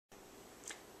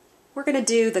We're going to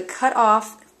do the cut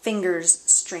off fingers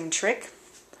string trick,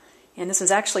 and this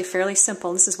is actually fairly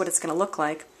simple. This is what it's going to look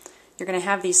like. You're going to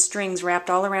have these strings wrapped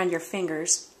all around your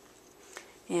fingers,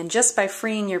 and just by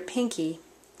freeing your pinky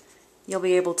you'll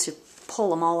be able to pull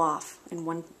them all off in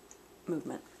one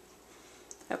movement.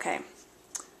 Okay,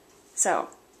 so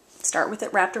start with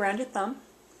it wrapped around your thumb,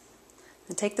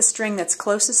 and take the string that's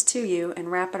closest to you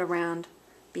and wrap it around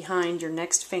behind your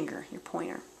next finger, your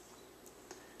pointer.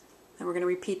 And we're going to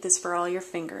repeat this for all your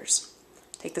fingers.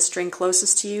 Take the string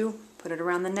closest to you, put it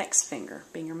around the next finger,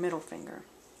 being your middle finger.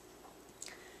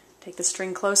 Take the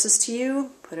string closest to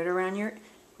you, put it around your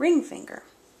ring finger.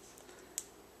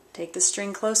 Take the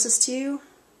string closest to you,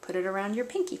 put it around your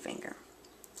pinky finger.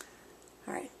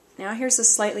 Alright, now here's the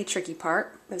slightly tricky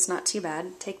part, but it's not too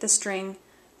bad. Take the string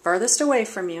farthest away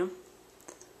from you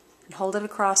and hold it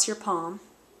across your palm.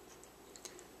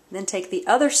 Then take the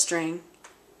other string,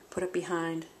 put it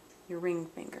behind your ring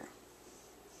finger.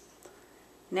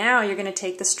 Now you're going to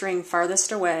take the string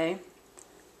farthest away,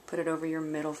 put it over your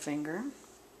middle finger.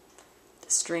 The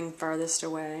string farthest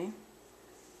away,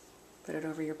 put it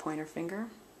over your pointer finger.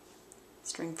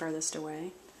 String farthest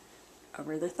away,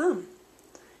 over the thumb.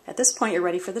 At this point you're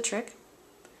ready for the trick.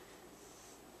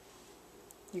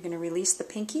 You're going to release the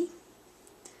pinky,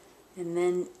 and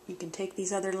then you can take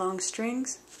these other long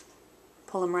strings,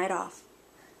 pull them right off.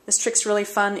 This trick's really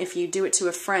fun if you do it to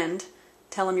a friend.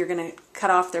 Tell them you're going to cut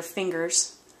off their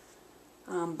fingers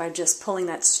by just pulling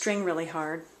that string really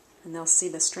hard, and they'll see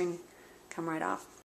the string come right off.